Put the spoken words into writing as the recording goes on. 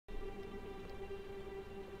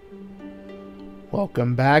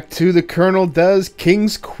Welcome back to the Colonel Does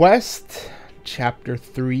King's Quest, Chapter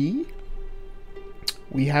 3.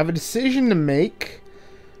 We have a decision to make.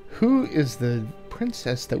 Who is the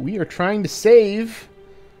princess that we are trying to save?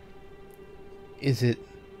 Is it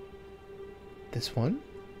this one?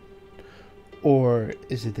 Or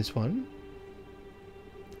is it this one?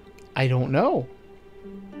 I don't know.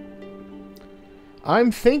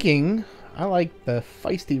 I'm thinking I like the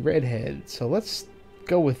feisty redhead, so let's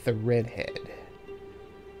go with the redhead.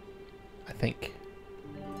 I think.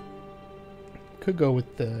 Could go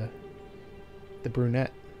with the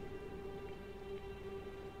brunette.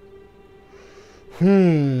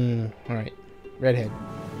 Alright. Redhead.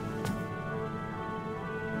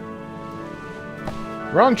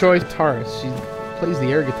 Wrong choice. Guitarist. She plays the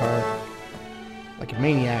air guitar like a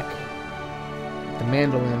maniac. The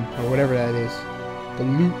mandolin, or whatever that is. The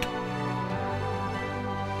lute.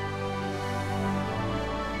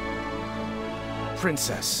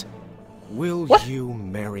 Princess, will you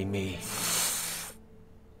marry me?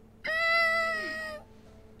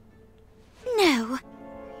 No.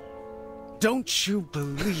 Don't you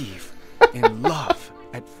believe in love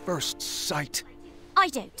at first sight? I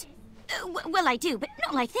don't. Well, I do, but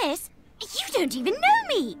not like this. You don't even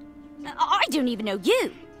know me. I don't even know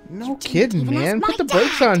you. No kidding, man. Put the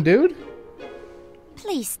brakes on, dude.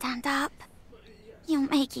 Please stand up. You're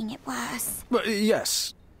making it worse.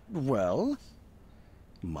 Yes. Well,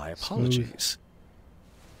 my apologies.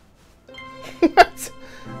 What?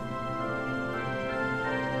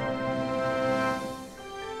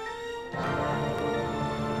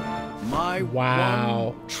 My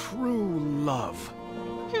one true love.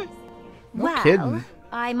 No kidding.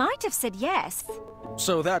 I might have said yes.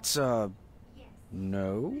 So that's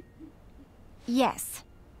no? Yes.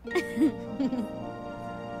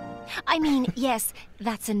 I mean, yes,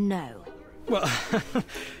 that's a no. Well,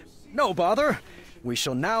 no bother. We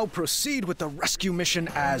shall now proceed with the rescue mission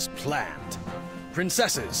as planned.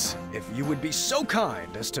 Princesses, if you would be so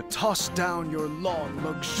kind as to toss down your long,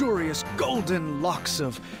 luxurious golden locks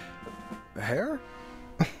of hair?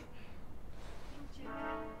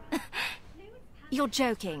 You're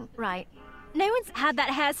joking, right? No one's had that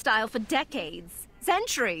hairstyle for decades.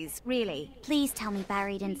 Centuries, really. Please tell me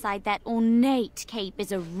buried inside that ornate cape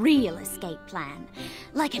is a real escape plan.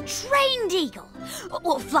 Like a trained eagle.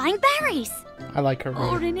 Or flying berries. I like her.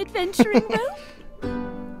 Or an adventuring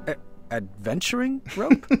rope. Adventuring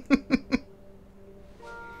rope?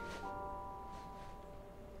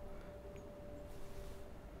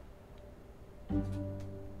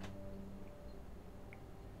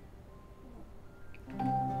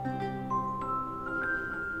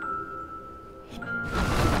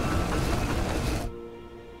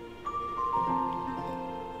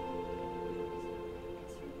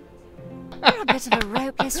 You're a bit of a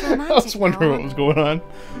ropeless romantic. I was wondering what was going on.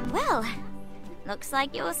 Well, looks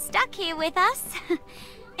like you're stuck here with us.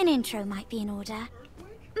 An intro might be in order.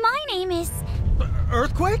 My name is...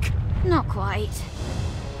 Earthquake? Not quite.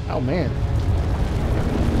 Oh, man.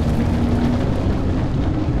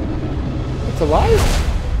 It's alive?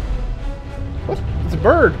 What? It's a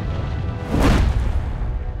bird.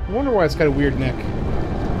 I wonder why it's got a weird neck.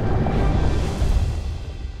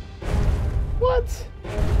 What?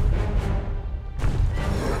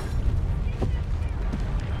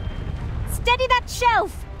 Steady that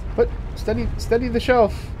shelf! What? Steady the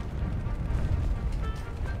shelf.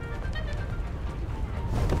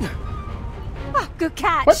 Oh, good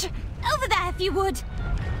catch! What? Over there, if you would.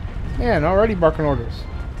 Man, already barking orders.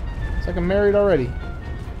 It's like I'm married already.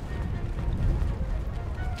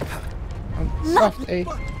 Soft A.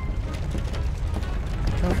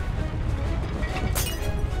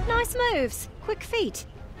 Nice moves. Quick feet.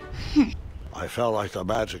 I felt like the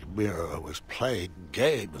magic mirror was playing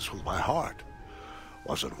games with my heart.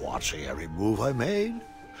 Was it watching every move I made?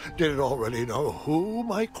 Did it already know who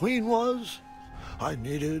my queen was? I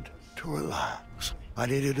needed to relax. I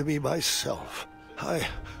needed to be myself.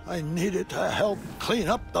 I needed to help clean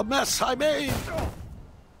up the mess I made.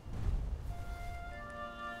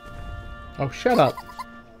 Oh, shut up.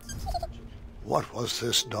 What was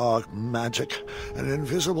this dark magic? An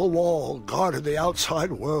invisible wall guarded the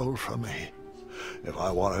outside world from me. If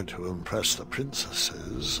I wanted to impress the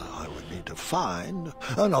princesses, I would need to find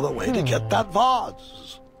another way to get that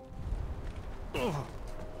vase.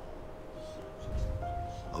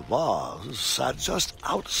 A vase sat just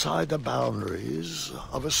outside the boundaries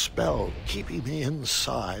of a spell keeping me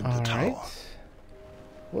inside the tower.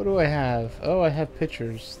 What do I have? Oh, I have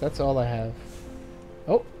pictures. That's all I have.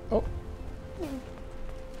 Oh.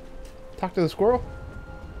 Talk to the squirrel.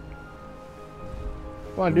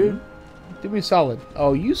 Come on, dude. Do me a solid.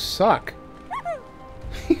 Oh, you suck.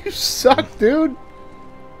 You suck, dude.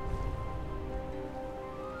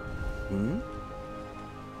 Hmm?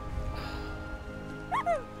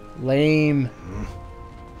 Lame.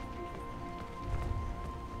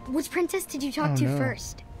 Which princess did you talk Oh, to no.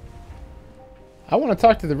 first? I want to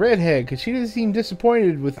talk to the redhead because she doesn't seem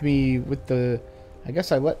disappointed with me with the... I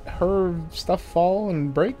guess I let her stuff fall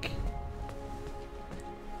and break.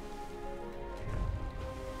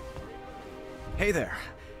 Hey there.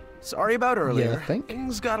 Sorry about earlier. Yeah, think?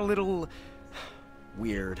 Things got a little...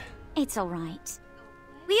 weird. It's alright.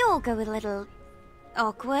 We all go a little...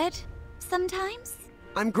 awkward sometimes.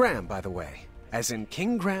 I'm Graham, by the way. As in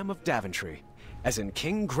King Graham of Daventry. As in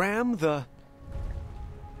King Graham the...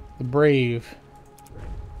 The brave.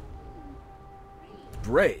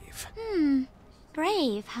 Brave.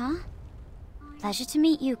 Brave, huh? Pleasure to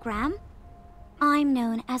meet you, Graham. I'm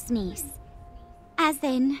known as Niece. As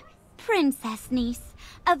in, Princess Niece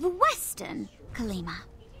of Western Kalima.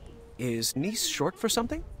 Is niece short for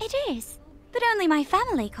something? It is, but only my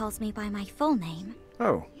family calls me by my full name.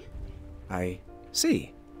 Oh. I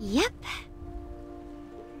see. Yep.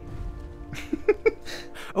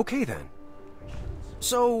 Okay then.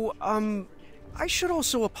 So, I should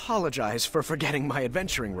also apologize for forgetting my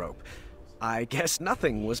adventuring rope. I guess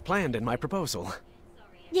nothing was planned in my proposal.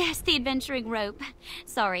 Yes, the adventuring rope.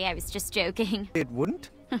 Sorry, I was just joking. It wouldn't?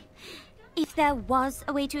 If there was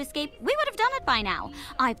a way to escape, we would have done it by now.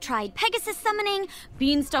 I've tried Pegasus summoning,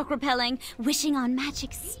 beanstalk repelling, wishing on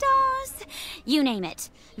magic stars. You name it.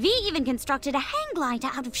 V even constructed a hang glider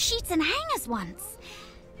out of sheets and hangers once.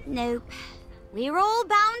 Nope. We're all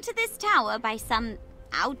bound to this tower by some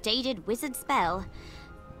outdated wizard spell.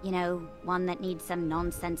 You know, one that needs some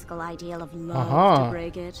nonsensical ideal of love to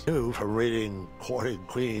break it. Knew from reading Courting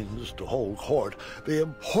Queens to Hold Court the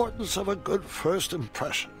importance of a good first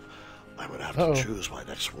impression. I would have to choose my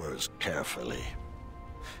next words carefully.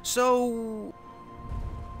 So...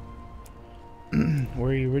 Where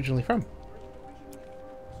are you originally from?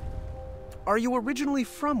 Are you originally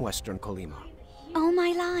from Western Kalima? All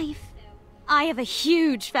my life. I have a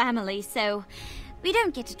huge family, so we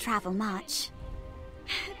don't get to travel much.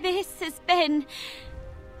 This has been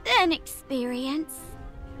an experience.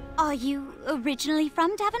 Are you originally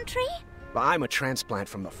from Daventry? I'm a transplant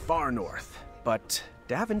from the far north, but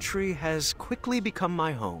Daventry has quickly become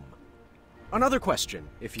my home. Another question,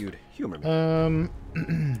 if you'd humor me.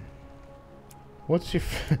 What's your...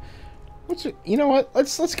 You know what?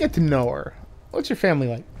 Let's get to know her. What's your family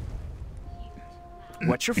like?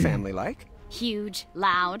 What's your family like? Huge,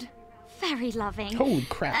 loud, very loving. Holy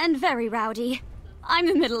crap. And very rowdy. I'm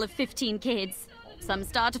the middle of 15 kids. Some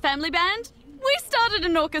start a family band. We started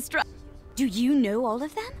an orchestra. Do you know all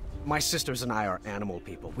of them? My sisters and I are animal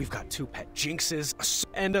people. We've got 2 pet jinxes,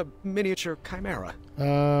 and a miniature chimera.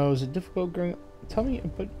 Was it difficult growing up? Tell me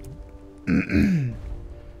about...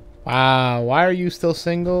 Wow, why are you still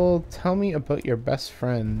single? Tell me about your best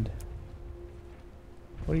friend.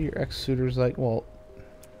 What are your ex-suitors like? Well,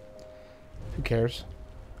 who cares?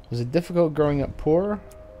 Was it difficult growing up poor?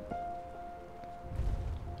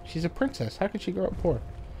 She's a princess. How could she grow up poor?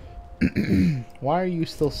 Why are you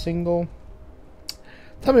still single?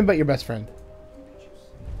 Tell me about your best friend.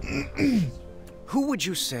 Who would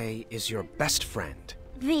you say is your best friend?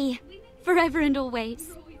 V. Forever and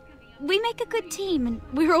always. We make a good team, and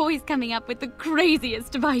we're always coming up with the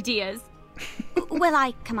craziest of ideas. Well,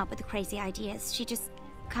 I come up with the crazy ideas. She just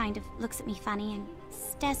kind of looks at me funny and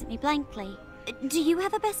stares at me blankly. Do you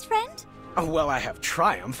have a best friend? Oh, well, I have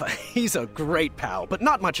Triumph. He's a great pal, but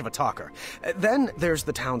not much of a talker. Then there's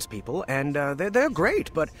the townspeople, and they're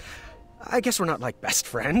great, but I guess we're not like best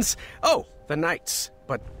friends. Oh, the knights,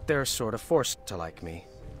 but they're sort of forced to like me.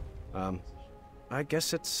 I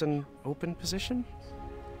guess it's an open position?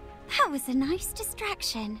 That was a nice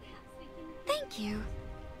distraction. Thank you.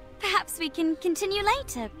 Perhaps we can continue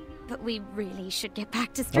later, but we really should get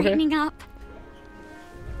back to straightening up.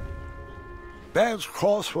 Dance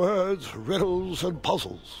crosswords, riddles, and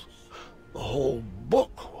puzzles. The whole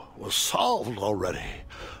book was solved already.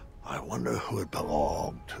 I wonder who it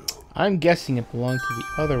belonged to. I'm guessing it belonged to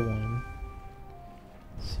the other one.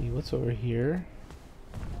 Let's see, what's over here?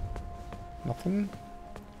 Nothing?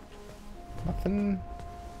 Nothing?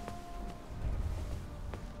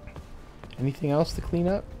 Anything else to clean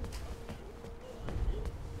up?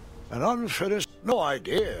 An unfinished... No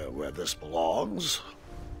idea where this belongs.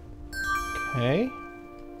 Okay.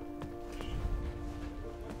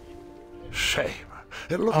 Shame.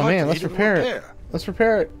 It looked Oh like man, they let's didn't repair want it. there. Let's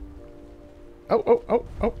repair it.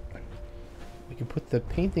 Oh. We can put the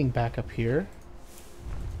painting back up here.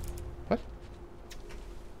 What?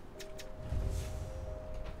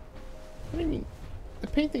 What do you mean?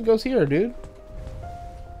 painting goes here, dude.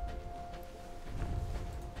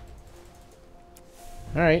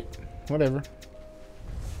 Alright, whatever.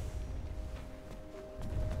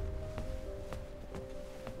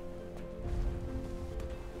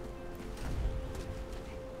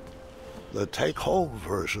 The take-home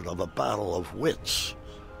version of a battle of wits.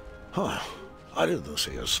 Huh. I didn't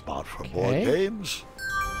see a spot for board games.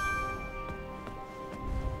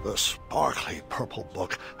 The sparkly purple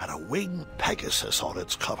book had a winged Pegasus on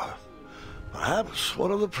its cover. Perhaps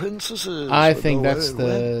one of the princesses. I think that's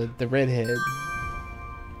the redhead.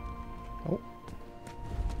 Oh.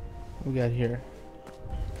 What we got here?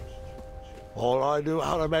 All I knew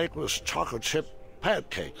how to make was chocolate chip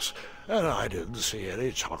pancakes, and I didn't see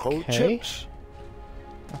any chocolate chips.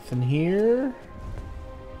 Nothing here.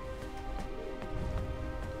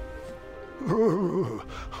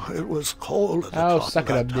 It was cold at the top suck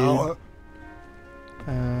of it that up, tower.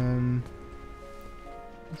 Dude.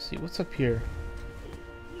 Let's see, what's up here?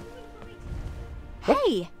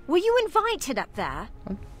 Hey, were you invited up there?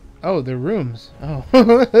 Oh, they're rooms. Oh,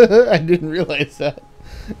 I didn't realize that.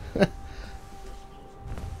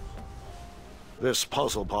 This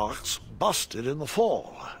puzzle box busted in the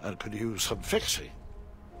fall and could use some fixing.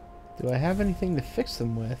 Do I have anything to fix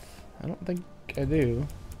them with? I don't think I do.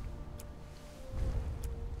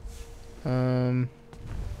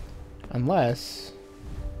 Unless...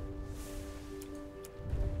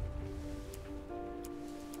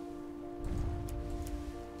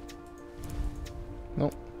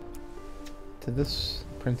 Nope. To this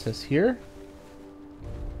princess here.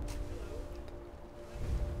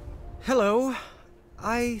 Hello.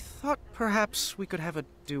 I thought perhaps we could have a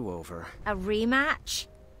do-over. A rematch?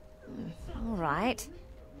 All right.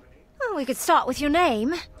 Well, we could start with your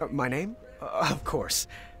name. My name? Of course.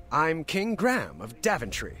 I'm King Graham of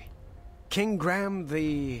Daventry. King Graham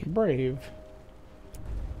the... Brave.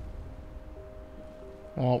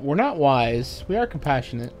 Well, we're not wise. We are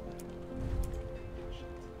compassionate.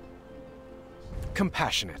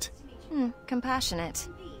 Compassionate. Compassionate.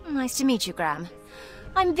 Nice to meet you, Graham.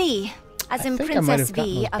 I'm V, as in think I might Princess have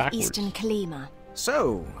gotten V those of backwards. Eastern Kalima.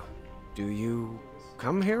 So, do you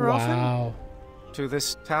come here often? Wow. To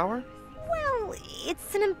this tower? Well,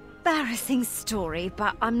 it's an embarrassing story,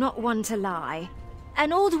 but I'm not one to lie.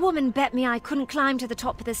 An old woman bet me I couldn't climb to the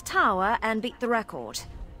top of this tower and beat the record.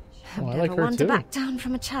 Oh, I Never like her one too. to back down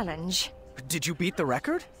from a challenge. Did you beat the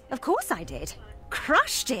record? Of course I did.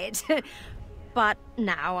 Crushed it. But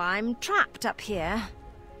now I'm trapped up here.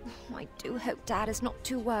 I do hope Dad is not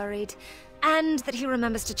too worried. And that he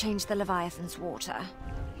remembers to change the Leviathan's water.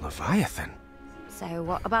 Leviathan? So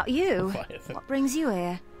what about you? Leviathan. What brings you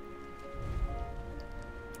here?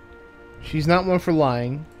 She's not one for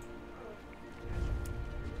lying.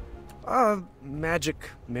 Magic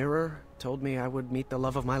mirror told me I would meet the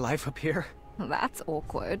love of my life up here. That's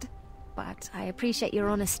awkward. But I appreciate your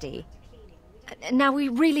honesty. Now we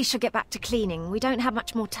really should get back to cleaning. We don't have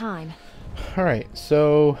much more time. Alright,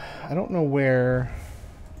 so I don't know where...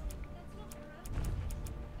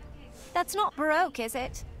 That's not Baroque, is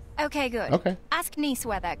it? Okay, good. Okay. Ask Nice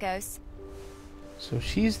where that goes. So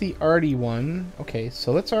she's the arty one. Okay,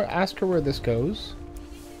 so let's ask her where this goes.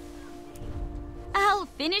 I'll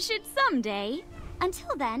finish it someday.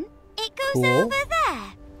 Until then, it goes Cool. over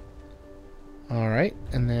there. Alright,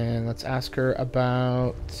 and then let's ask her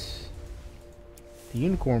about the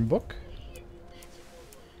unicorn book.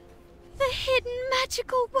 The hidden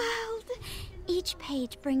magical world. Each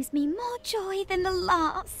page brings me more joy than the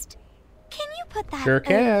last. Can you put that Sure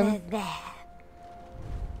can. over there?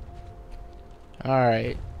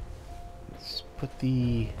 Alright. Let's put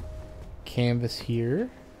the canvas here.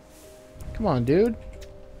 Come on, dude.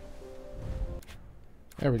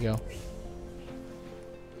 There we go.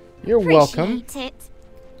 You're welcome. Appreciate it.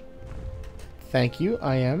 Thank you,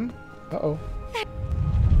 I am. Uh-oh.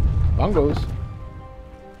 Bongos.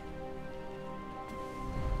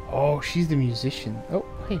 Oh, she's the musician. Oh,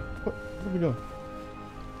 hey, what are we doing?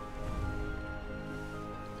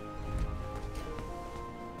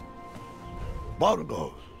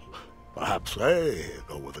 Bongos. Perhaps they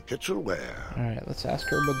go with the kitchenware. Alright, let's ask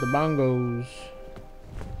her about the bongos.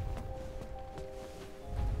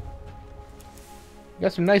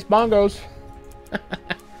 Got some nice bongos.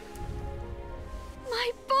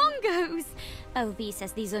 My bongos! OV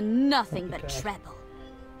says these are nothing but treble.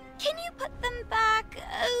 Can you put them back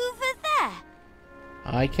over there?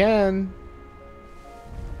 I can.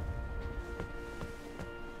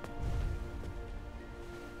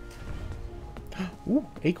 Ooh,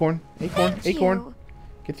 acorn. Acorn. Thank Acorn. you.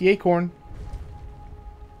 Get the acorn.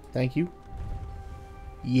 Thank you.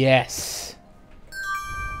 Yes.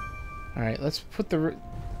 Alright, let's put the...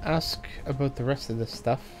 ask about the rest of this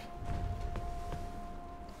stuff.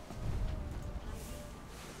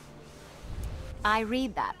 I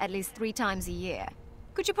read that at least 3 times a year.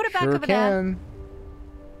 Could you put it back Sure over there? can.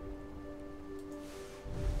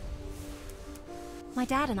 My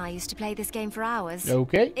dad and I used to play this game for hours.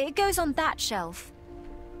 Okay. It goes on that shelf.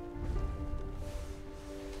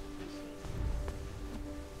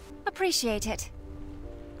 Appreciate it.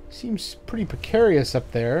 Seems pretty precarious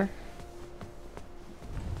up there.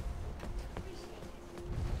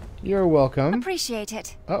 You're welcome. Appreciate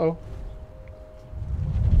it. Uh-oh.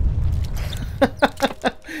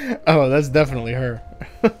 Oh, that's definitely her.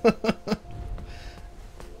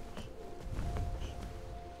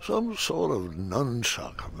 Some sort of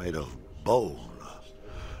nunchuck made of bone.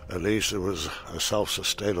 At least it was a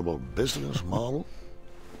self-sustainable business model.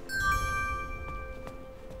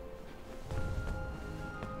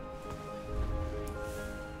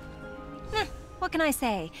 What can I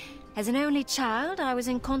say? As an only child, I was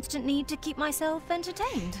in constant need to keep myself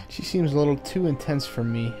entertained. She seems a little too intense for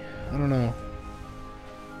me. I don't know.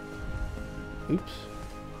 Oops.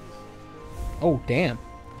 Oh, damn.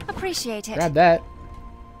 Appreciate it. Grab that.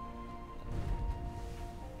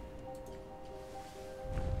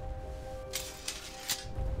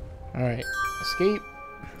 Alright. Escape.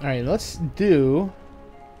 Alright, let's do...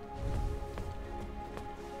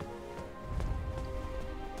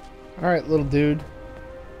 Alright, little dude.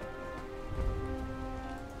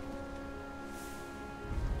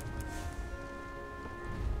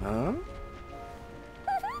 Huh?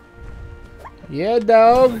 Yeah,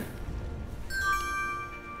 dog.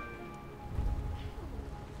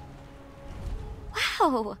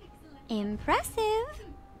 Wow. Impressive.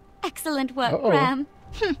 Excellent work, Uh-oh. Bram.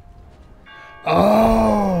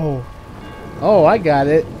 Oh! Oh, I got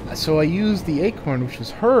it. So I used the acorn, which was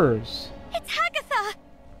hers. It's Hagatha!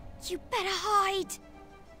 You better hide.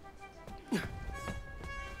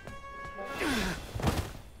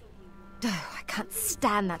 I can't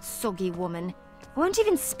stand that soggy woman. I won't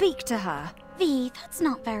even speak to her. V, that's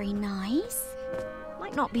not very nice.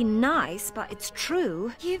 Might not be nice, but it's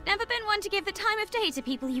true. You've never been one to give the time of day to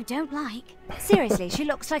people you don't like. Seriously, she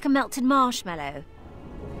looks like a melted marshmallow.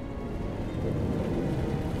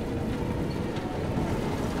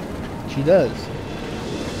 She does.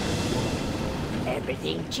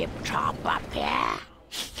 Everything tip-top up here?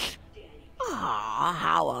 Ah,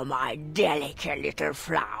 how are my delicate little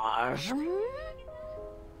flowers? Hmm?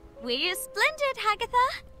 We're splendid,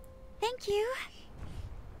 Hagatha. Thank you.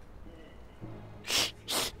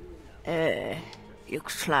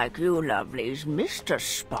 Looks like you lovelies missed a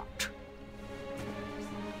spot.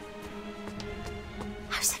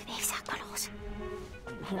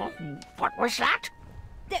 What was that?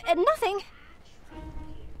 Nothing.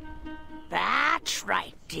 That's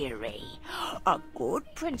right, dearie. A good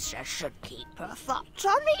princess should keep her thoughts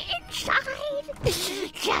on the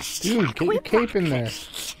inside. Just Dude, like get we your cape in there.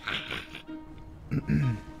 practiced.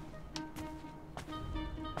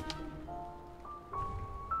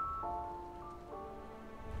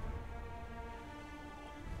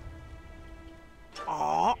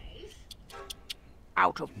 Oh,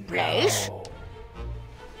 out of place.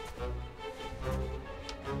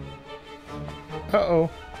 Uh-oh.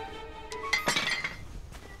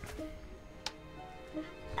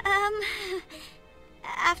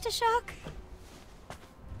 Aftershock?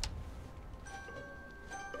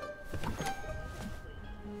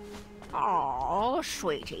 Oh,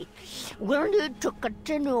 sweetie, we'll need to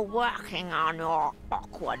continue working on your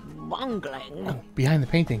awkward bungling. Oh, behind the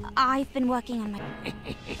painting. I've been working on my...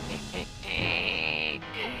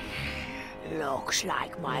 Looks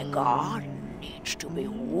like my garden needs to be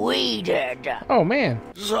weeded. Oh, man.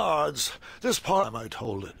 Zods, this part I might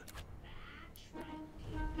hold it.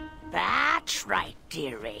 That's right,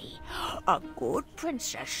 dearie. A good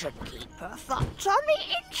princess should keep her thoughts on the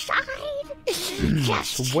inside.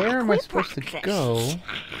 Just So where like am I we supposed to practiced. go?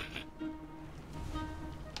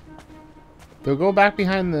 Do I go back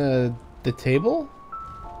behind the table?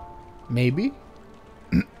 Maybe.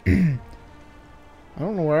 I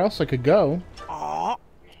don't know where else I could go. Oh,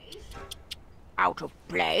 out of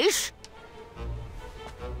place.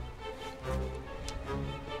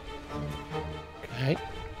 Okay.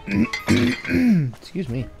 Excuse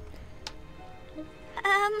me.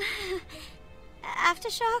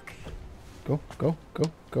 Aftershock? Go, go, go,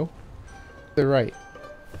 go. They're right.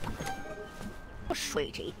 Oh,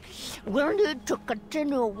 sweetie, we'll need to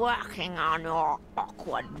continue working on your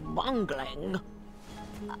awkward bungling.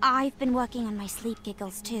 I've been working on my sleep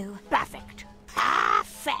giggles too. Perfect.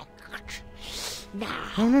 Perfect.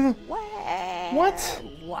 Now, No. where? What?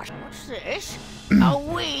 What's this? A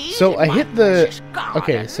weed So I in hit my the... precious garden?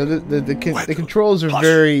 Okay, so the controls are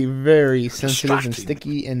very, very sensitive and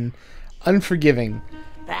sticky and unforgiving.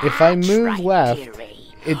 If I That's move right, left, dearie.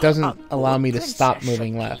 it doesn't A allow good me to stop princess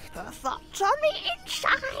moving should left. keep her thoughts on the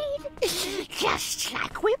inside, just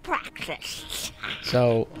like we practiced.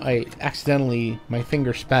 So I accidentally, my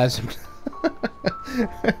finger spasmed.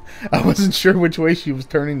 I wasn't sure which way she was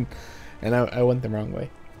turning, and I went the wrong way.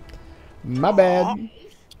 My bad.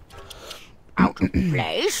 Out of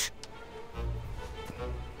place.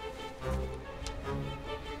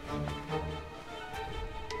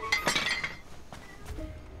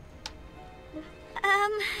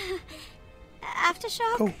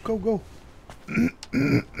 Aftershock? Go.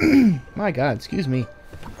 My God, excuse me.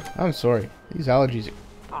 I'm sorry. These allergies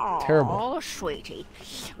are terrible. Oh, sweetie,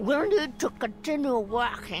 we'll need to continue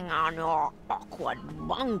working on your awkward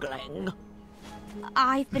bungling.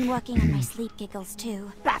 I've been working on my sleep giggles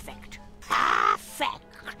too. Perfect.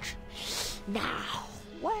 Now,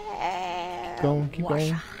 where Keep was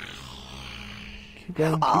going. I? Keep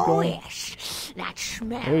going. Oh, yes, that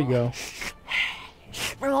smell. There you go.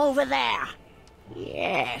 Over there.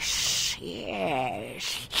 Yes.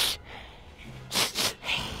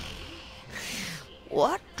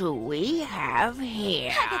 What do we have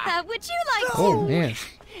here? Agatha, would you like to... Oh, man.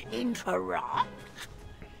 Interrupt?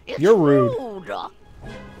 It's You're rude.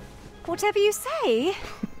 Whatever you say.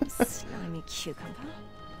 Slimy cucumber.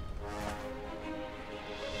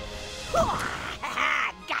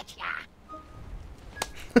 Gotcha.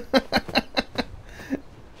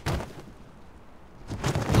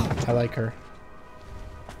 I like her.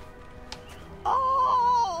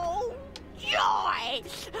 Oh, joy!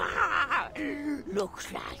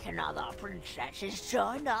 Looks like another princess has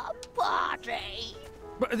joined our party.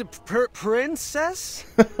 Princess?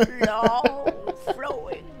 Long,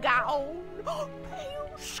 flowing gown,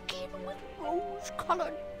 pale skin with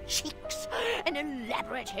rose-colored cheeks, an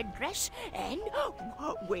elaborate headdress, and...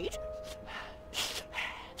 wait.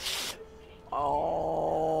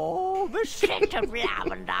 Oh, the scent of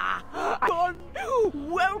lavender.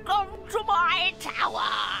 Welcome to my tower.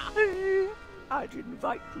 I'd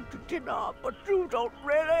invite you to dinner, but you don't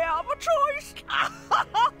really have a choice.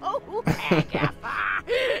 Oh, Agatha.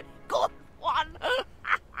 Good one.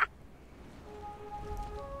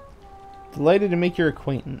 Delighted to make your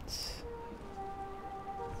acquaintance.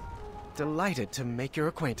 Delighted to make your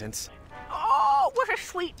acquaintance. Oh, what a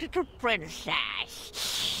sweet little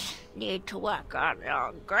princess. Need to work on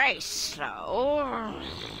your grace, though.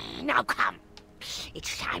 Now come.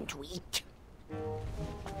 It's time to eat.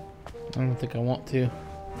 I don't think I want to.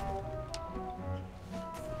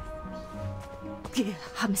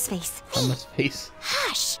 Hum's face. On this face.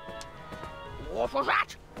 Hush! What was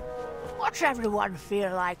that? What's everyone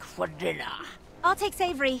feel like for dinner? I'll take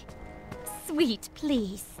savory. Sweet,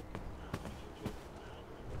 please.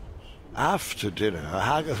 After dinner,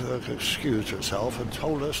 Agatha excused herself and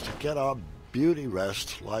told us to get our beauty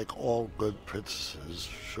rest like all good princesses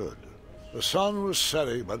should. The sun was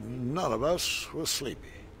setting, but none of us were sleepy.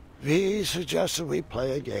 Vi suggested we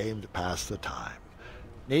play a game to pass the time.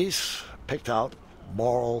 Niece picked out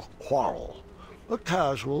Moral Quarrel, a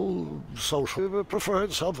casual, social. We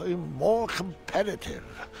preferred something more competitive,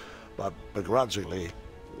 but begrudgingly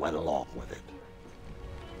went along with it.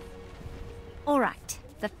 All right.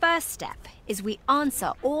 The first step is we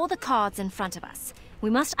answer all the cards in front of us.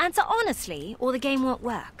 We must answer honestly, or the game won't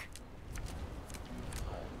work.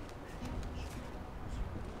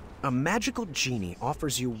 A magical genie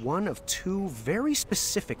offers you one of two very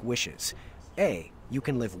specific wishes. A, you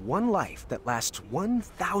can live one life that lasts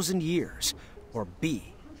 1,000 years. Or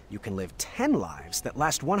B, you can live 10 lives that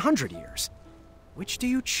last 100 years. Which do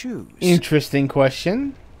you choose? Interesting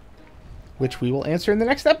question, which we will answer in the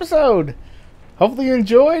next episode. Hopefully you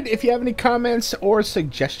enjoyed. If you have any comments or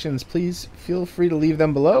suggestions, please feel free to leave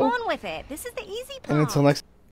them below. Go on with it. This is the easy part. And until next